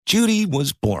Judy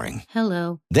was boring.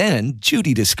 Hello. Then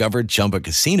Judy discovered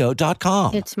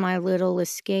ChumbaCasino.com. It's my little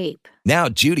escape. Now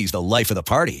Judy's the life of the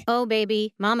party. Oh,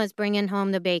 baby, mama's bringing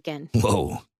home the bacon.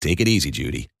 Whoa, take it easy,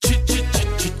 Judy.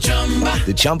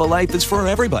 The Chumba life is for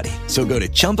everybody. So go to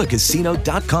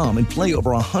ChumbaCasino.com and play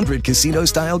over 100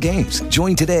 casino-style games.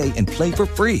 Join today and play for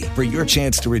free for your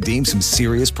chance to redeem some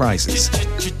serious prizes.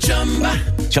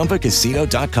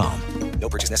 ChumbaCasino.com. No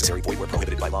purchase necessary. Void where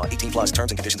prohibited by law. 18 plus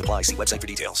terms and conditions apply. See website for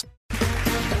details.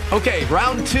 Okay,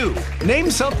 round two. Name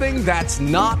something that's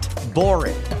not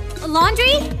boring. A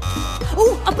laundry?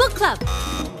 Ooh, a book club.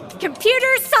 Computer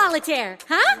solitaire,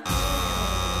 huh?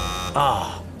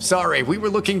 Ah, sorry. We were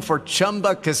looking for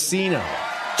Chumba Casino.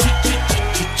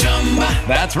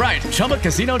 That's right.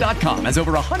 ChumbaCasino.com has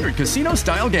over 100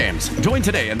 casino-style games. Join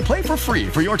today and play for free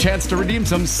for your chance to redeem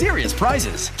some serious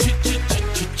prizes.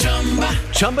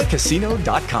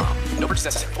 ChumbaCasino.com. No purchase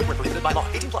necessary. Void where prohibited by law.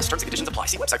 18 plus terms and conditions apply.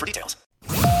 See website for details.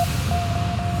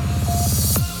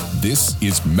 This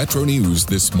is Metro News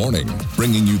This Morning,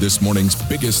 bringing you this morning's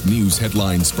biggest news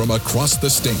headlines from across the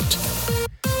state.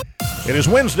 It is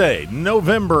Wednesday,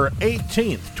 November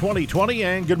 18th, 2020,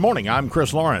 and good morning. I'm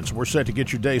Chris Lawrence. We're set to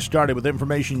get your day started with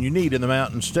information you need in the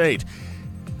Mountain State.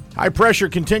 High pressure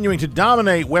continuing to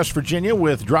dominate West Virginia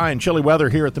with dry and chilly weather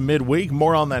here at the midweek.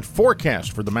 More on that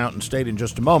forecast for the Mountain State in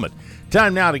just a moment.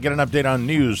 Time now to get an update on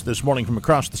news this morning from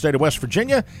across the state of West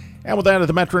Virginia. And with that at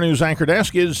the Metro News anchor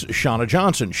desk is Shauna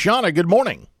Johnson. Shauna, good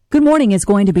morning. Good morning. It's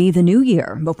going to be the new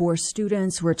year before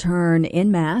students return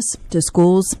en masse to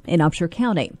schools in Upshur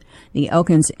County. The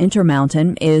Elkins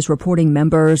Intermountain is reporting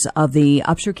members of the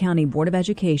Upshur County Board of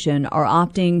Education are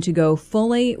opting to go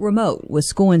fully remote with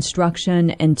school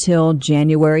instruction until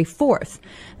January 4th.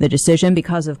 The decision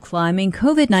because of climbing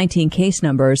COVID-19 case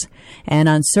numbers and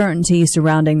uncertainty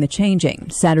surrounding the changing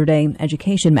Saturday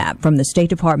education map from the State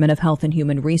Department of Health and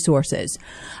Human Resources.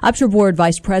 Upshur Board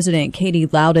Vice President Katie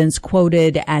Loudon's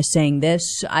quoted as saying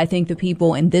this: "I think the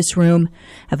people in this room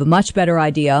have a much better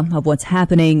idea of what's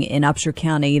happening in Upshur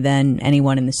County than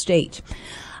anyone in the state."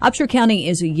 Upshur County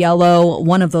is yellow,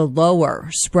 one of the lower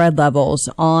spread levels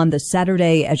on the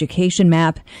Saturday education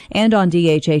map and on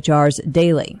DHHR's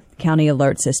daily County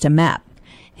Alert System map.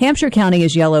 Hampshire County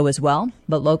is yellow as well,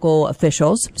 but local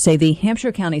officials say the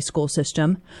Hampshire County school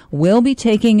system will be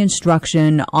taking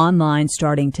instruction online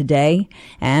starting today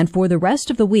and for the rest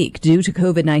of the week due to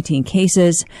COVID-19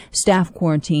 cases, staff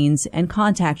quarantines, and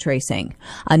contact tracing.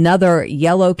 Another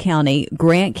yellow county,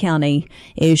 Grant County,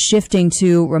 is shifting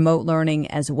to remote learning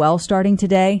as well starting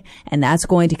today, and that's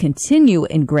going to continue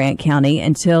in Grant County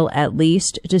until at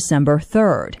least December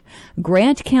 3rd.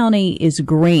 Grant County is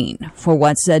green for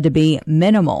what's said to be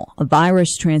minimal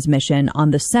virus transmission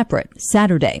on the separate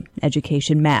Saturday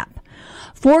education map.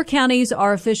 4 counties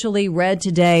are officially red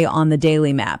today on the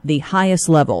daily map, the highest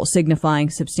level signifying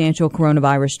substantial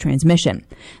coronavirus transmission.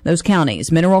 Those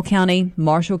counties, Mineral County,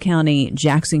 Marshall County,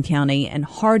 Jackson County, and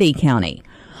Hardy County.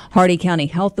 Hardy County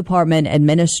Health Department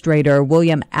Administrator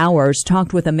William Hours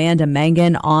talked with Amanda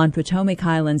Mangan on Potomac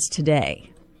Highlands today.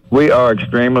 We are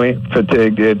extremely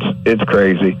fatigued. It's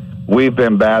crazy. We've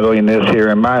been battling this here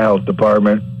in my health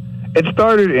department. It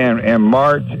started in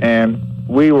March, and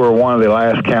we were one of the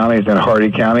last counties in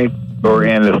Hardy County or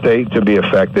in the state to be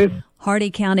affected. Hardy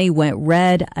County went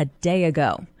red a day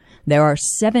ago. There are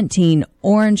 17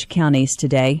 orange counties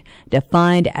today,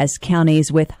 defined as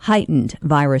counties with heightened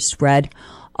virus spread.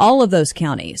 All of those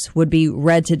counties would be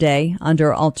red today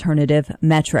under alternative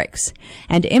metrics.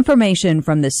 And information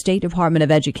from the State Department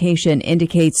of Education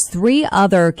indicates 3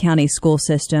 other county school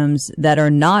systems that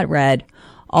are not red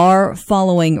are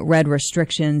following red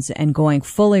restrictions and going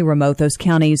fully remote. Those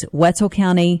counties, Wetzel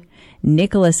County,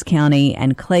 Nicholas County,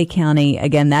 and Clay County.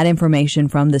 Again, that information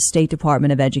from the State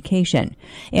Department of Education.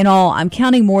 In all, I'm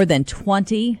counting more than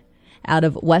 20 out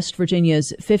of West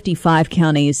Virginia's 55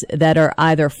 counties that are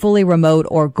either fully remote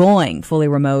or going fully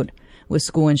remote with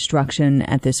school instruction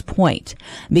at this point.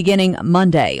 Beginning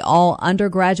Monday, all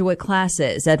undergraduate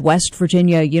classes at West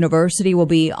Virginia University will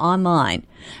be online.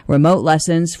 Remote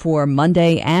lessons for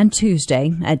Monday and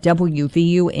Tuesday at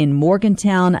WVU in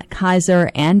Morgantown,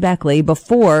 Kaiser, and Beckley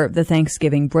before the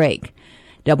Thanksgiving break.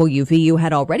 WVU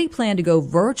had already planned to go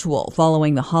virtual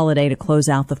following the holiday to close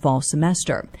out the fall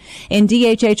semester. In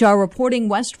DHHR reporting,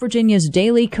 West Virginia's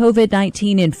daily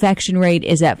COVID-19 infection rate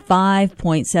is at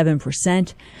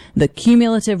 5.7%. The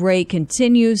cumulative rate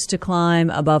continues to climb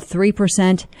above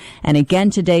 3%. And again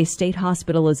today, state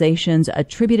hospitalizations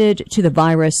attributed to the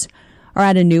virus are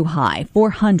at a new high,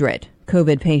 400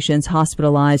 COVID patients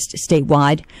hospitalized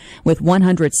statewide, with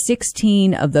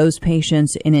 116 of those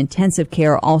patients in intensive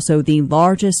care, also the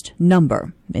largest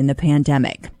number in the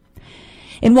pandemic.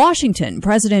 In Washington,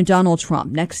 President Donald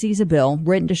Trump next sees a bill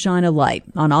written to shine a light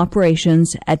on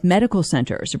operations at medical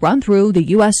centers run through the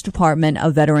U.S. Department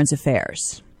of Veterans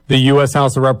Affairs. The U.S.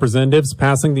 House of Representatives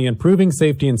passing the Improving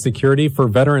Safety and Security for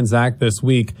Veterans Act this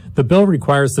week. The bill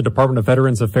requires the Department of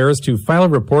Veterans Affairs to file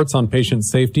reports on patient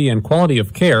safety and quality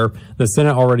of care. The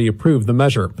Senate already approved the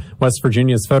measure. West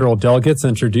Virginia's federal delegates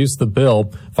introduced the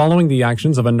bill following the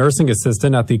actions of a nursing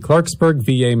assistant at the Clarksburg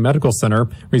VA Medical Center,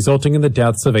 resulting in the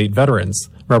deaths of 8 veterans.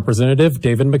 Representative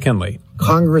David McKinley.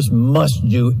 Congress must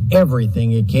do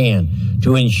everything it can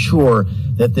to ensure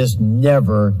that this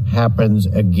never happens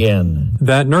again.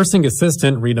 That nursing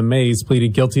assistant, Rita Mays,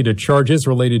 pleaded guilty to charges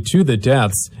related to the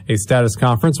deaths. A status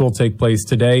conference will take place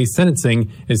today. Sentencing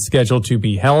is scheduled to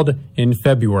be held in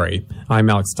February. I'm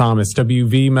Alex Thomas,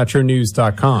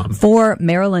 WVMetroNews.com. 4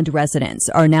 Maryland residents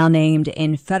are now named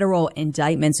in federal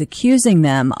indictments accusing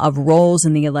them of roles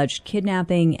in the alleged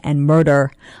kidnapping and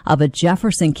murder of a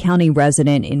Jefferson County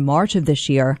resident in March of this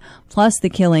year, plus the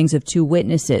killings of 2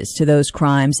 witnesses to those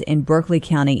crimes in Berkeley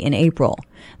County in April.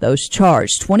 Those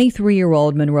charged,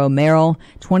 23-year-old Monroe Merrill,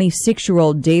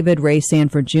 26-year-old David Ray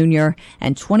Sanford Jr.,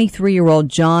 and 23-year-old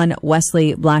John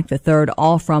Wesley Black III,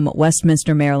 all from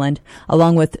Westminster, Maryland,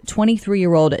 along with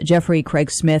 23-year-old Jeffrey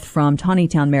Craig Smith from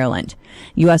Taneytown, Maryland.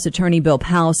 U.S. Attorney Bill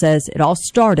Powell says it all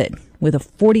started with a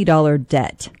 $40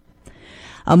 debt.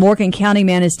 A Morgan County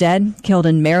man is dead, killed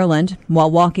in Maryland while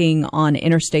walking on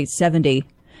Interstate 70.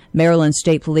 Maryland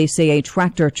State Police say a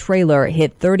tractor-trailer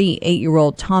hit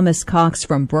 38-year-old Thomas Cox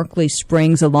from Berkeley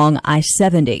Springs along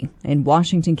I-70 in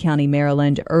Washington County,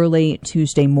 Maryland, early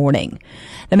Tuesday morning.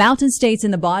 The Mountain States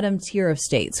in the bottom tier of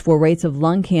states for rates of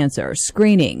lung cancer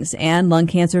screenings and lung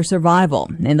cancer survival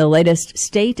in the latest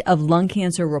State of Lung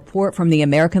Cancer report from the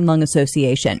American Lung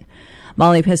Association.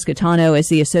 Molly Piscatano is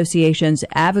the association's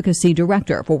advocacy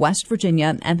director for West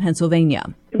Virginia and Pennsylvania.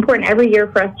 It's important every year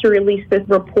for us to release this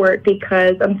report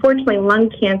because, unfortunately, lung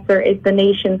cancer is the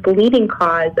nation's leading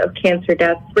cause of cancer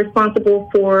deaths, responsible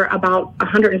for about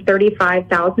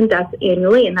 135,000 deaths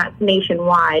annually, and that's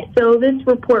nationwide. So this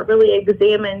report really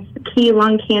examines key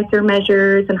lung cancer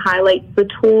measures and highlights the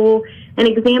tool and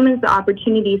examines the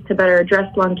opportunities to better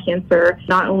address lung cancer,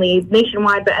 not only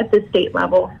nationwide, but at the state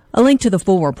level. A link to the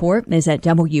full report is at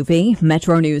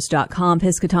WVMetroNews.com.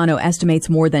 Piscatano estimates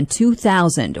more than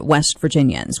 2,000 West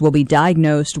Virginians will be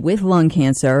diagnosed with lung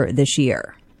cancer this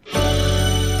year.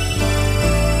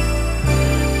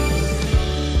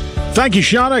 Thank you,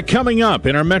 Shauna. Coming up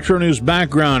in our Metro News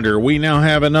Backgrounder, we now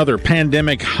have another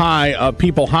pandemic high of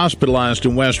people hospitalized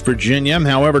in West Virginia.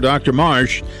 However, Dr.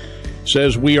 Marsh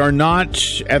says we are not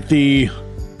at the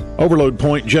overload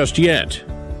point just yet.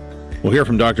 We'll hear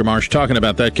from Dr. Marsh talking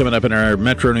about that coming up in our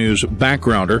Metro News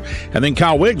Backgrounder. And then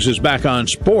Kyle Wiggs is back on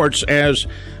sports as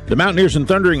the Mountaineers and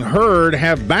Thundering Herd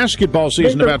have basketball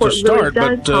season about to start.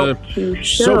 Really but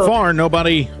so far,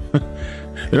 nobody, they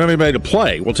don't have anybody to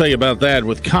play. We'll tell you about that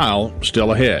with Kyle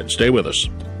still ahead. Stay with us.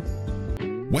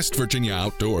 West Virginia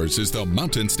Outdoors is the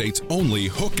Mountain State's only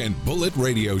hook and bullet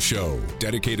radio show,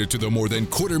 dedicated to the more than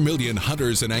 250,000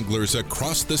 hunters and anglers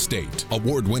across the state.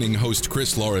 Award-winning host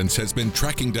Chris Lawrence has been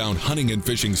tracking down hunting and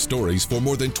fishing stories for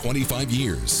more than 25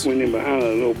 years. Went in behind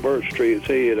a little birch tree at its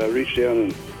head. I reached down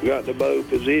and got the bow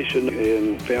positioned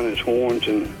and found its horns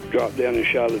and dropped down and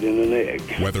shot it in the neck.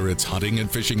 Whether it's hunting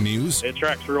and fishing news, it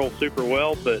tracks real super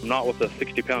well, but not with a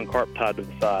 60-pound carp tied to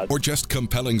the side. Or just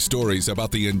compelling stories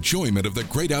about the enjoyment of the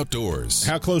great outdoors.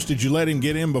 How close did you let him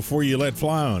get in before you let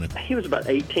fly on him? He was about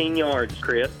 18 yards,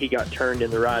 Chris. He got turned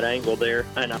in the right angle there,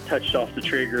 and I touched off the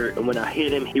trigger, and when I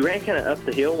hit him, he ran kind of up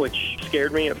the hill, which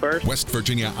scared me at first. West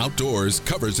Virginia Outdoors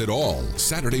covers it all,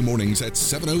 Saturday mornings at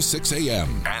 7:06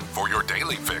 a.m. And for your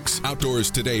daily fix,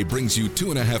 Outdoors Today brings you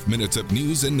 2.5 minutes of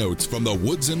news and notes from the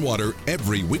woods and water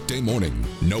every weekday morning.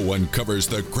 No one covers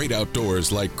the great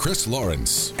outdoors like Chris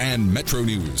Lawrence. And Metro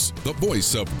News, the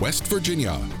voice of West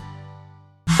Virginia.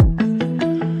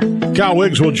 Kyle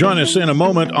Wiggs will join us in a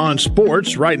moment on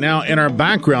sports. Right now in our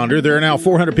backgrounder, there are now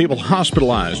 400 people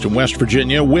hospitalized in West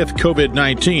Virginia with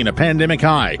COVID-19, a pandemic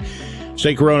high.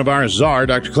 State coronavirus czar,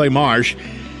 Dr. Clay Marsh,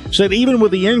 said even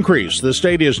with the increase, the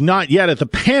state is not yet at the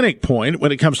panic point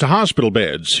when it comes to hospital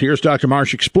beds. Here's Dr.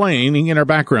 Marsh explaining in our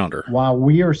backgrounder. While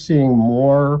we are seeing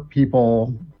more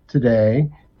people today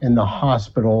in the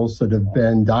hospitals that have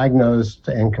been diagnosed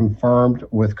and confirmed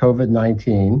with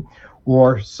COVID-19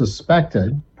 or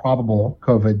suspected, probable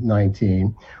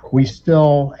COVID-19. We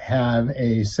still have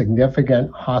a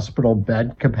significant hospital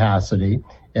bed capacity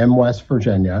in West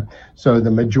Virginia. So the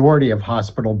majority of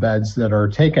hospital beds that are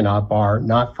taken up are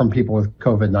not from people with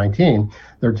COVID-19.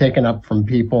 They're taken up from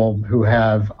people who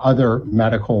have other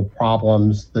medical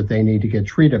problems that they need to get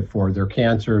treated for, their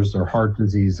cancers, their heart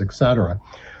disease, etc.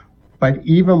 But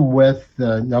even with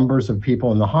the numbers of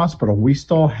people in the hospital, we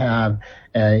still have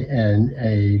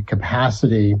a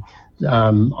capacity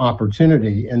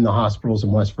opportunity in the hospitals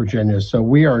in West Virginia. So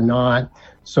we are not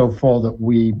so full that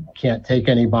we can't take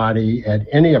anybody at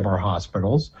any of our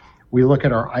hospitals. We look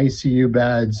at our ICU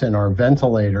beds and our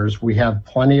ventilators. We have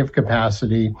plenty of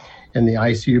capacity in the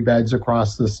ICU beds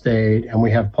across the state, and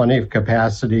we have plenty of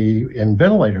capacity in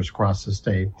ventilators across the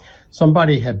state.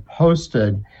 Somebody had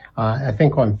posted, I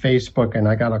think on Facebook, and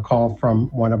I got a call from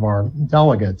one of our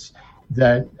delegates,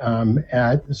 that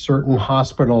at certain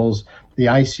hospitals, the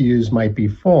ICUs might be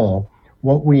full.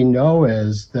 What we know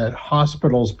is that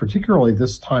hospitals, particularly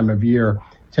this time of year,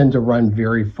 tend to run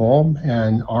very full,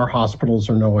 and our hospitals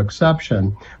are no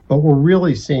exception. But we're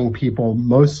really seeing people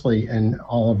mostly in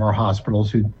all of our hospitals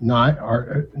who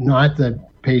are not the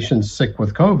patients sick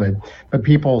with COVID, but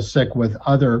people sick with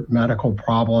other medical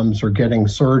problems or getting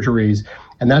surgeries.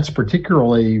 And that's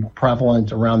particularly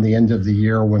prevalent around the end of the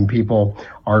year when people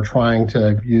are trying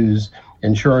to use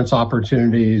insurance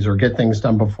opportunities or get things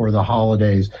done before the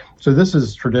holidays. So this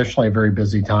is traditionally a very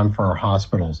busy time for our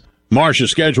hospitals. Marsh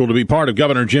is scheduled to be part of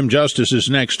Governor Jim Justice's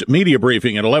next media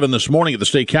briefing at 11 this morning at the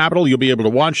state capitol. You'll be able to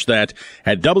watch that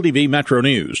at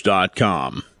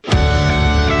WDVMetroNews.com.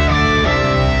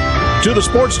 To the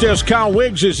sports desk, Kyle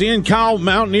Wiggs is in. Kyle,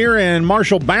 Mountaineer and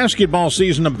Marshall basketball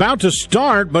season about to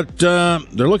start, but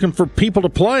they're looking for people to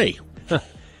play.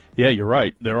 Yeah, you're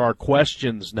right. There are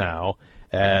questions now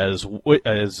as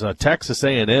Texas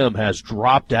A&M has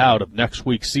dropped out of next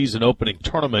week's season opening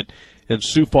tournament in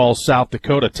Sioux Falls, South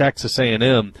Dakota. Texas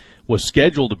A&M was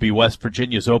scheduled to be West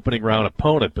Virginia's opening round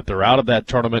opponent, but they're out of that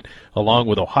tournament along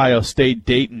with Ohio State,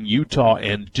 Dayton, Utah,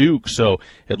 and Duke. So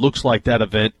it looks like that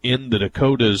event in the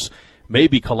Dakotas may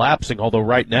be collapsing, although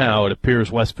right now it appears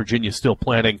West Virginia is still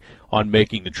planning on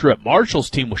making the trip. Marshall's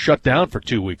team was shut down for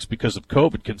 2 weeks because of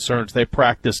COVID concerns. They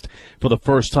practiced for the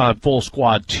first time full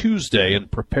squad Tuesday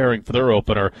and preparing for their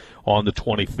opener on the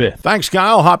 25th. Thanks,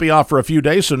 Kyle. Hoppy off for a few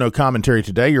days, so no commentary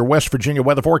today. Your West Virginia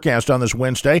weather forecast on this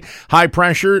Wednesday. High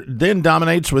pressure then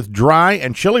dominates with dry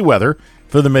and chilly weather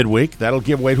for the midweek. That'll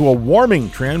give way to a warming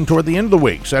trend toward the end of the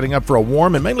week, setting up for a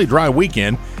warm and mainly dry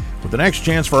weekend, with the next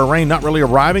chance for a rain not really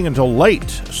arriving until late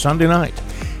Sunday night.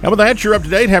 And with that, you're up to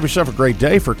date. Have yourself a great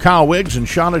day. For Kyle Wiggs and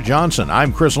Shauna Johnson,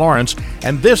 I'm Chris Lawrence,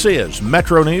 and this is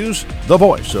Metro News, the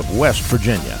voice of West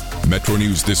Virginia. Metro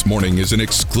News This Morning is an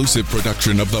exclusive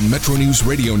production of the Metro News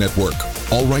Radio Network.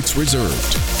 All rights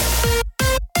reserved.